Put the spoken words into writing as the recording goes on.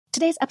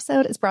Today's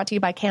episode is brought to you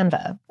by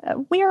Canva.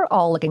 We're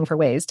all looking for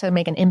ways to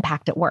make an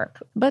impact at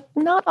work, but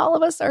not all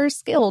of us are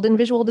skilled in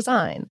visual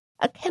design.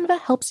 Canva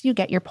helps you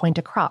get your point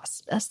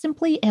across,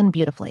 simply and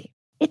beautifully.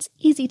 It's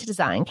easy to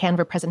design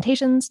Canva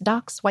presentations,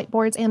 docs,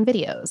 whiteboards, and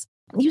videos.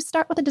 You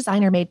start with a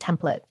designer-made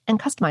template and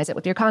customize it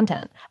with your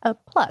content.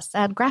 Plus,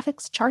 add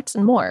graphics, charts,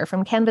 and more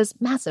from Canva's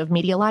massive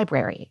media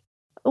library.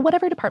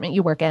 Whatever department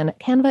you work in,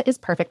 Canva is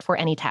perfect for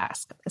any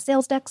task.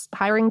 Sales decks,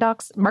 hiring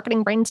docs,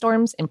 marketing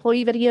brainstorms,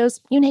 employee videos,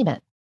 you name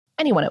it.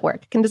 Anyone at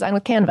work can design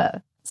with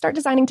Canva. Start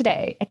designing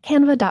today at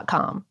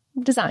canva.com.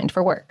 Designed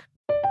for work.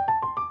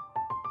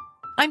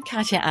 I'm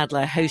Katya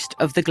Adler, host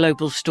of The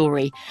Global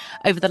Story.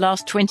 Over the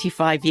last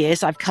 25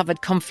 years, I've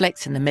covered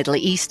conflicts in the Middle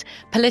East,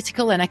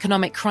 political and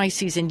economic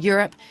crises in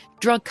Europe,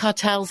 drug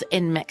cartels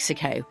in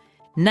Mexico.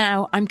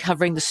 Now I'm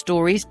covering the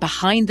stories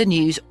behind the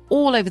news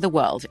all over the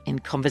world in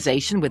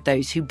conversation with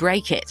those who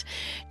break it.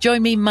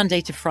 Join me Monday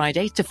to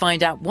Friday to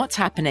find out what's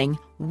happening,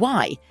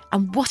 why,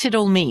 and what it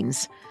all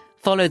means.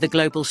 Follow The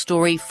Global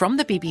Story from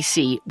the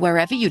BBC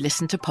wherever you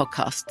listen to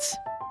podcasts.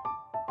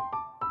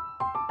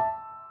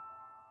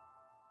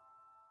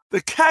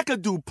 The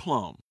Kakadu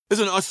plum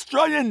is an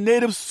Australian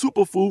native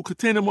superfood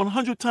containing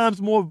 100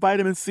 times more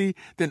vitamin C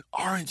than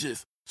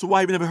oranges. So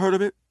why have you never heard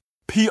of it?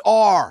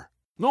 PR.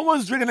 No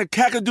one's drinking a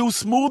Kakadu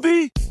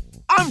smoothie?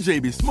 I'm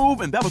JB Smoove,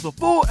 and that was a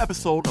full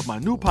episode of my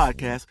new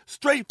podcast,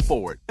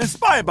 Straightforward,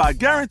 inspired by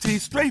guaranteed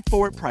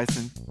straightforward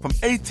pricing from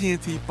AT&T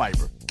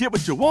Fiber. Get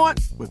what you want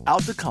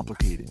without the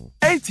complicated.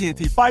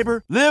 AT&T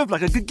Fiber, live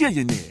like a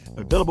gigillionaire.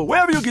 Available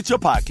wherever you get your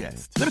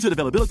podcasts. Limited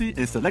availability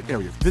in select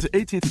areas. Visit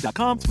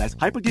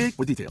AT&T.com/hypergig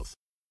for details.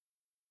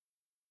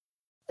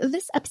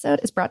 This episode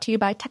is brought to you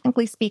by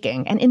Technically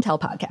Speaking, an Intel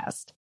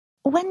podcast.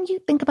 When you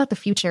think about the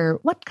future,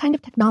 what kind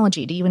of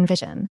technology do you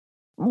envision?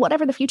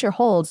 Whatever the future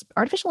holds,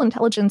 artificial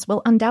intelligence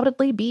will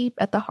undoubtedly be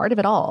at the heart of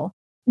it all.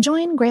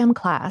 Join Graham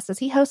Class as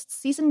he hosts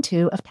Season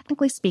 2 of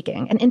Technically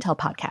Speaking, an Intel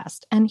podcast,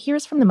 and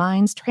hears from the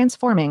minds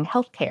transforming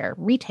healthcare,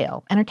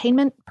 retail,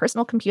 entertainment,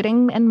 personal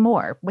computing, and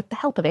more with the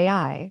help of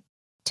AI.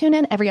 Tune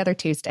in every other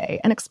Tuesday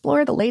and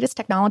explore the latest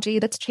technology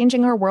that's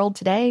changing our world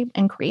today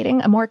and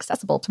creating a more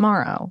accessible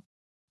tomorrow.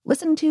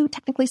 Listen to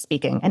Technically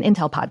Speaking, an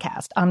Intel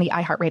podcast on the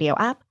iHeartRadio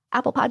app,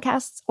 Apple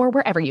Podcasts, or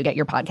wherever you get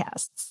your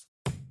podcasts.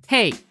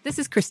 Hey, this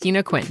is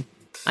Christina Quinn.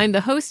 I'm the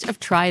host of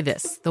Try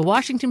This, the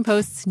Washington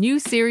Post's new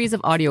series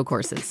of audio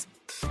courses.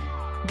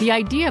 The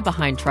idea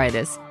behind Try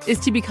This is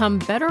to become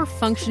better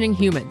functioning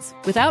humans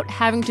without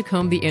having to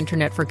comb the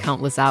internet for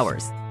countless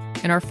hours.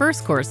 In our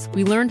first course,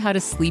 we learned how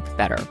to sleep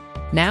better.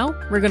 Now,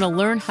 we're going to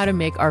learn how to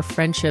make our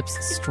friendships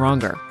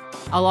stronger.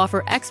 I'll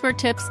offer expert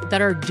tips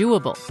that are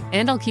doable,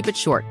 and I'll keep it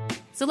short.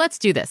 So let's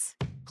do this.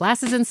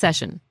 Class is in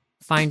session.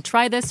 Find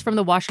Try This from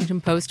the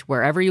Washington Post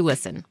wherever you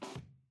listen.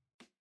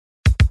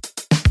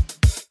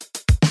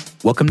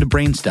 Welcome to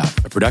Brain Stuff,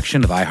 a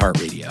production of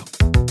iHeartRadio.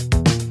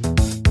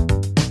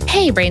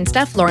 Hey, Brain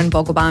Stuff, Lauren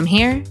Vogelbaum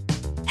here.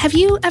 Have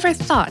you ever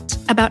thought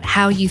about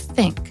how you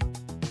think?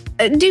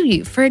 Do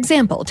you, for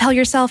example, tell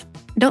yourself,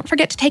 don't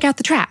forget to take out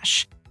the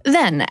trash?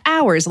 Then,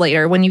 hours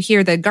later, when you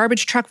hear the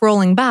garbage truck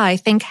rolling by,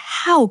 think,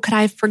 how could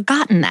I have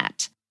forgotten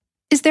that?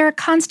 Is there a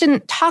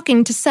constant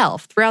talking to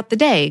self throughout the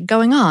day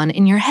going on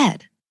in your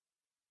head?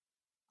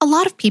 A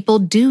lot of people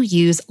do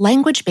use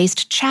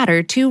language-based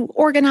chatter to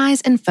organize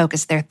and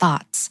focus their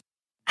thoughts.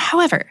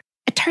 However,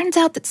 it turns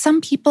out that some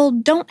people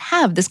don't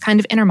have this kind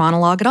of inner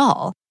monologue at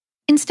all.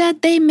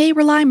 Instead, they may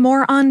rely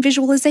more on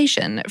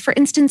visualization, for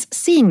instance,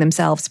 seeing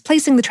themselves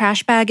placing the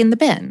trash bag in the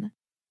bin.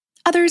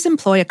 Others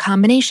employ a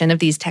combination of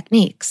these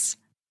techniques.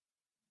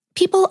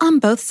 People on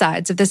both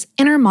sides of this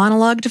inner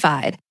monologue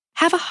divide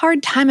have a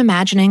hard time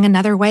imagining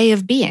another way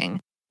of being,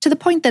 to the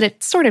point that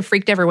it sort of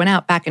freaked everyone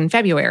out back in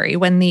February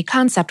when the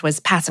concept was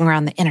passing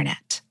around the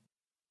internet.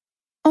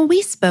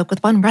 We spoke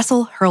with one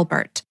Russell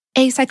Hurlburt,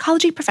 a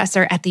psychology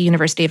professor at the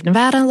University of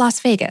Nevada, Las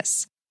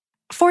Vegas.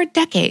 For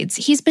decades,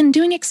 he's been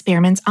doing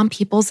experiments on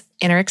people's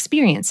inner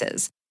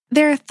experiences,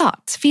 their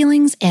thoughts,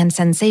 feelings, and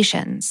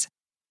sensations.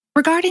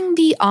 Regarding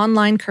the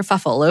online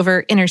kerfuffle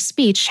over inner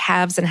speech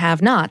haves and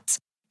have-nots,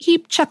 he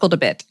chuckled a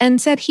bit and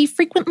said he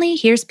frequently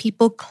hears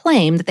people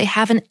claim that they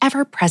have an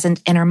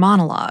ever-present inner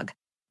monologue.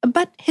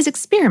 But his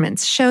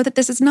experiments show that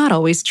this is not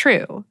always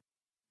true.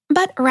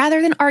 But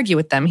rather than argue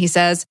with them, he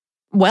says,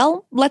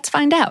 well, let's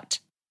find out.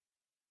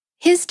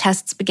 His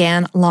tests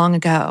began long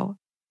ago.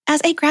 As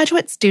a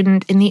graduate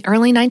student in the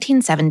early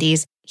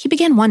 1970s, he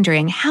began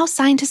wondering how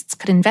scientists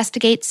could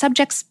investigate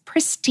subjects'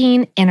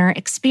 pristine inner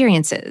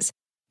experiences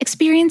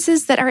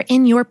that are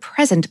in your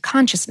present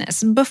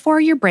consciousness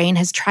before your brain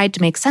has tried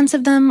to make sense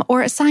of them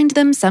or assigned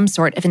them some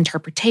sort of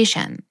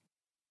interpretation.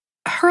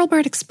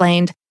 Hurlburt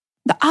explained,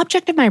 the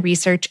object of my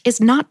research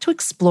is not to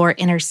explore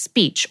inner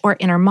speech or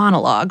inner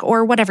monologue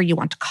or whatever you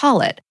want to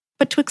call it,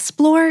 but to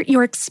explore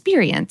your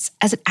experience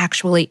as it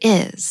actually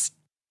is.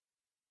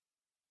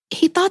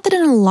 He thought that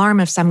an alarm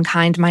of some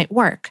kind might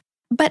work,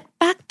 but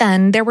back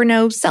then there were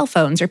no cell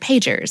phones or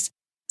pagers.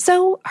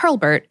 So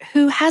Hurlburt,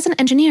 who has an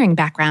engineering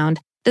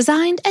background,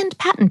 designed and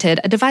patented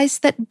a device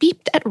that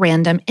beeped at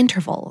random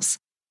intervals.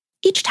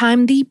 Each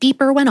time the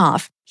beeper went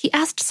off, he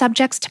asked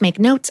subjects to make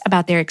notes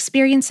about their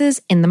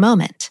experiences in the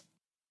moment.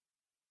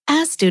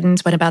 As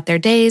students went about their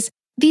days,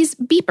 these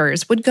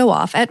beepers would go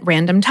off at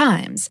random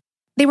times.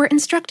 They were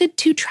instructed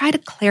to try to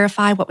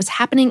clarify what was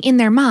happening in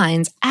their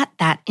minds at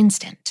that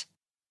instant.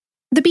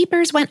 The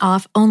beepers went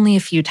off only a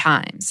few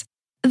times.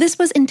 This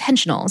was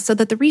intentional so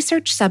that the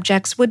research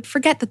subjects would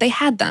forget that they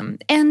had them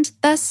and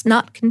thus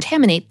not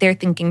contaminate their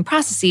thinking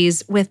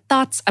processes with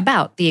thoughts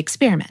about the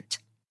experiment.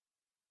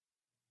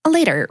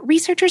 Later,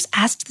 researchers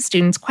asked the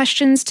students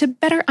questions to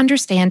better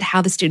understand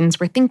how the students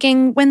were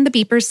thinking when the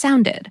beepers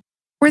sounded.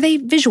 Were they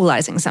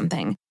visualizing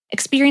something,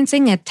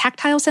 experiencing a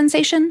tactile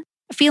sensation,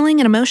 feeling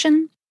an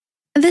emotion?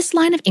 This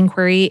line of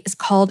inquiry is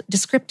called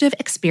descriptive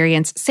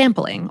experience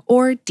sampling,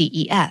 or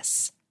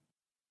DES.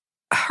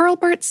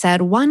 Hurlburt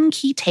said one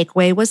key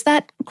takeaway was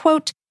that,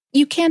 quote,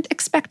 you can't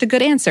expect a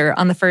good answer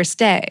on the first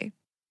day.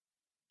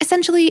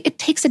 Essentially, it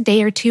takes a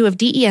day or two of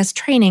DES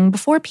training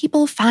before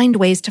people find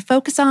ways to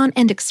focus on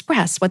and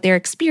express what they're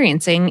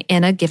experiencing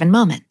in a given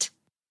moment.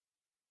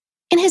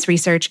 In his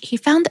research, he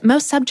found that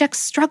most subjects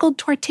struggled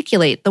to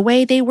articulate the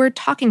way they were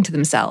talking to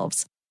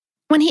themselves.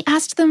 When he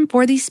asked them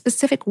for these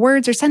specific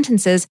words or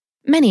sentences,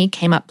 many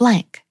came up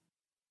blank.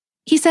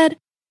 He said,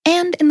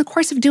 and in the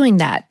course of doing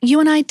that, you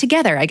and I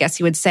together, I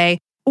guess you would say,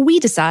 we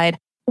decide,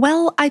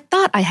 well, I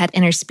thought I had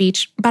inner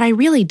speech, but I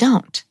really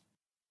don't.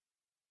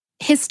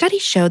 His study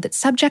showed that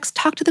subjects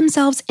talked to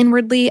themselves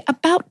inwardly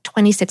about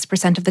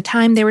 26% of the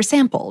time they were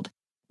sampled,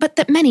 but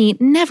that many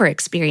never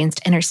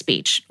experienced inner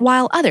speech,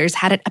 while others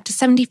had it up to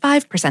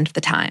 75% of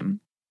the time.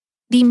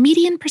 The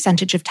median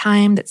percentage of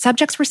time that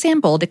subjects were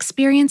sampled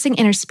experiencing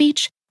inner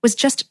speech was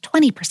just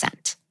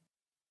 20%.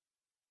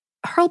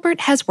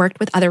 Hurlburt has worked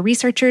with other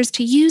researchers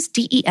to use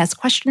DES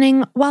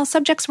questioning while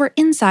subjects were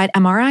inside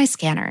MRI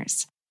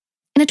scanners.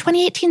 In a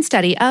 2018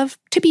 study of,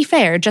 to be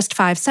fair, just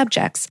 5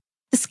 subjects,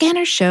 the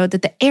scanners showed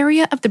that the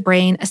area of the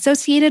brain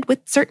associated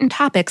with certain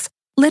topics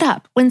lit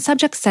up when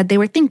subjects said they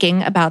were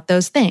thinking about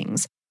those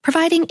things,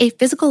 providing a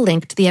physical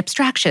link to the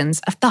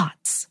abstractions of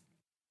thoughts.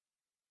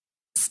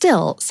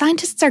 Still,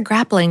 scientists are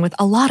grappling with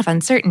a lot of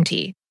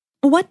uncertainty.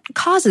 What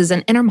causes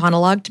an inner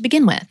monologue to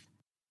begin with?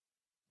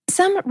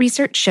 Some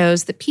research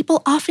shows that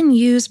people often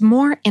use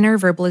more inner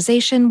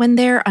verbalization when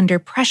they're under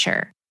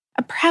pressure.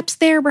 Perhaps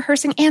they're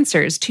rehearsing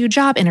answers to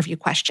job interview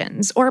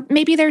questions, or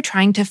maybe they're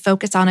trying to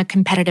focus on a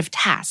competitive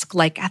task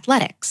like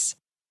athletics.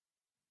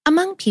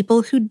 Among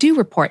people who do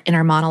report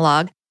inner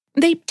monologue,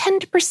 they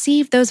tend to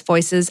perceive those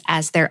voices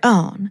as their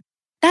own.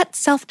 That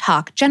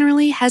self-talk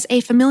generally has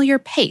a familiar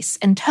pace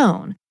and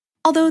tone,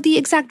 although the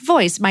exact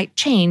voice might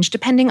change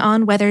depending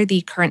on whether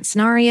the current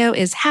scenario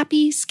is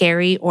happy,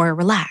 scary, or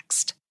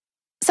relaxed.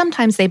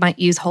 Sometimes they might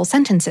use whole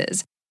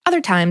sentences.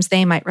 Other times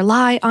they might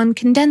rely on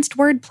condensed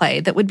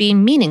wordplay that would be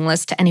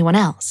meaningless to anyone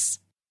else.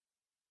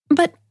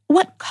 But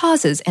what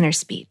causes inner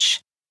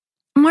speech?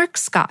 Mark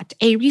Scott,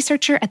 a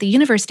researcher at the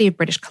University of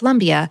British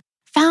Columbia,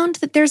 found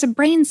that there's a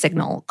brain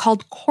signal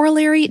called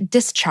corollary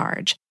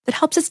discharge that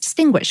helps us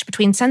distinguish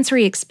between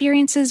sensory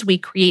experiences we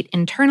create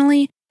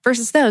internally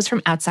versus those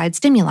from outside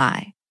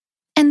stimuli.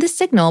 And this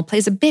signal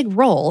plays a big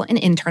role in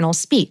internal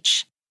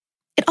speech.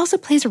 It also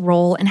plays a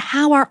role in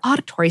how our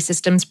auditory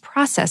systems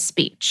process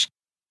speech.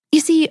 You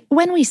see,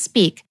 when we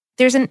speak,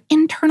 there's an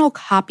internal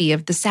copy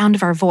of the sound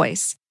of our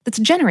voice that's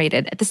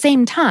generated at the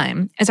same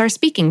time as our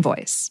speaking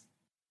voice.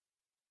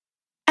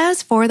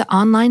 As for the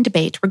online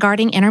debate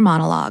regarding inner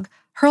monologue,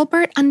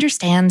 Hurlburt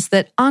understands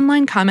that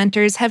online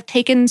commenters have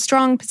taken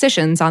strong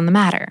positions on the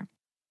matter.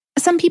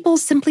 Some people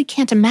simply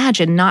can't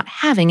imagine not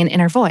having an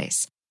inner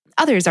voice.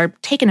 Others are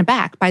taken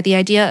aback by the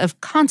idea of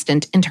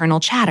constant internal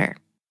chatter.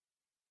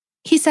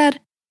 He said,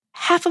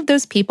 half of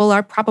those people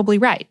are probably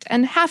right,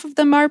 and half of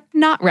them are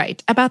not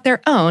right about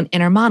their own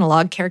inner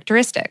monologue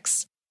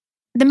characteristics.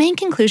 The main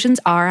conclusions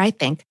are, I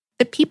think,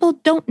 that people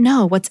don't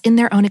know what's in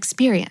their own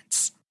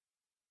experience.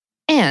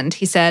 And,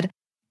 he said,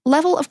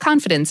 level of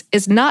confidence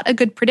is not a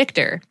good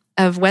predictor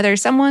of whether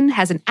someone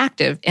has an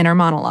active inner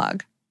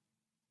monologue.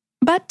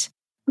 But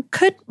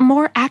could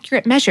more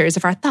accurate measures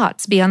of our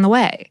thoughts be on the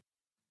way?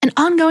 An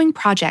ongoing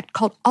project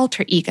called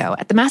Alter Ego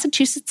at the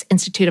Massachusetts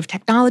Institute of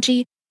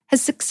Technology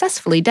has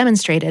successfully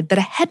demonstrated that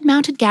a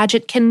head-mounted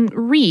gadget can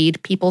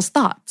read people's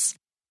thoughts.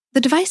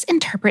 The device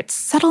interprets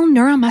subtle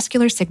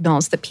neuromuscular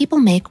signals that people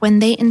make when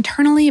they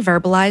internally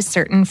verbalize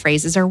certain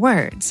phrases or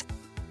words.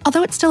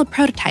 Although it's still a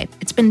prototype,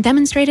 it's been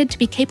demonstrated to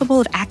be capable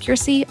of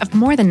accuracy of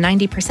more than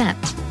 90%.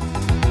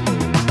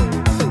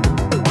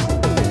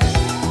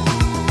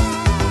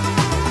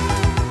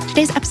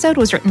 Today's episode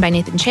was written by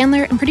Nathan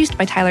Chandler and produced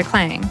by Tyler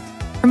Klang.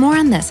 For more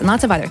on this and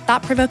lots of other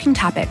thought-provoking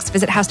topics,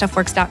 visit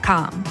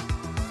howstuffworks.com.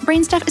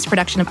 Brainstuff is a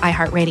production of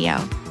iHeartRadio.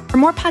 For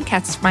more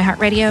podcasts from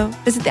iHeartRadio,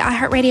 visit the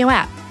iHeartRadio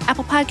app,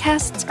 Apple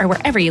Podcasts, or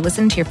wherever you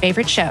listen to your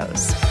favorite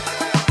shows.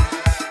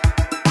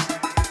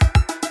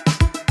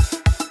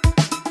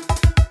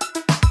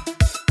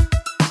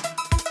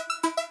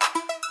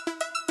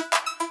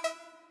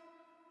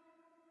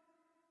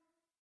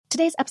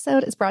 Today's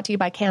episode is brought to you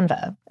by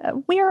Canva.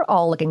 We're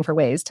all looking for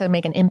ways to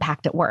make an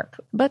impact at work,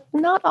 but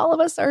not all of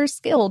us are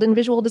skilled in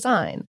visual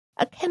design.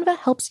 Canva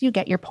helps you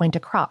get your point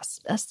across,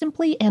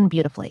 simply and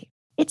beautifully.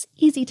 It's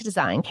easy to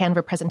design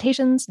Canva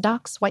presentations,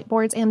 docs,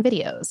 whiteboards, and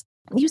videos.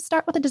 You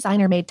start with a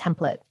designer-made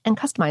template and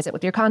customize it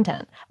with your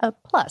content.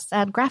 Plus,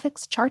 add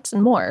graphics, charts,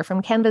 and more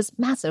from Canva's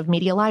massive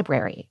media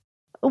library.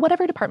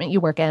 Whatever department you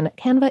work in,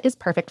 Canva is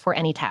perfect for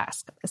any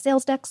task.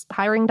 Sales decks,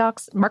 hiring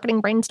docs,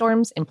 marketing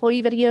brainstorms,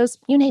 employee videos,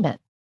 you name it.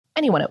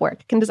 Anyone at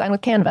work can design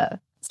with Canva.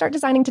 Start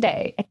designing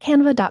today at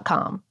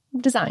canva.com.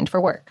 Designed for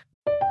work.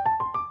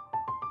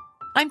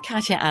 I'm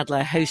Katya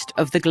Adler, host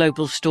of The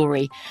Global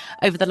Story.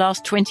 Over the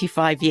last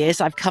 25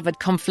 years, I've covered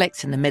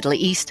conflicts in the Middle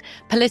East,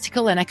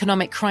 political and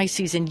economic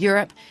crises in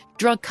Europe,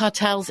 drug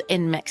cartels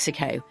in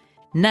Mexico.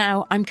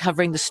 Now I'm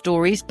covering the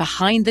stories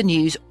behind the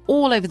news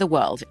all over the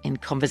world in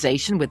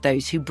conversation with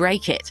those who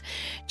break it.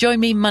 Join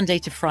me Monday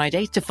to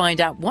Friday to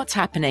find out what's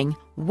happening,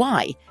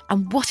 why,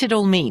 and what it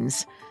all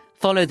means.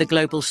 Follow The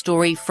Global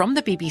Story from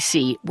the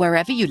BBC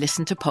wherever you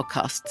listen to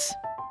podcasts.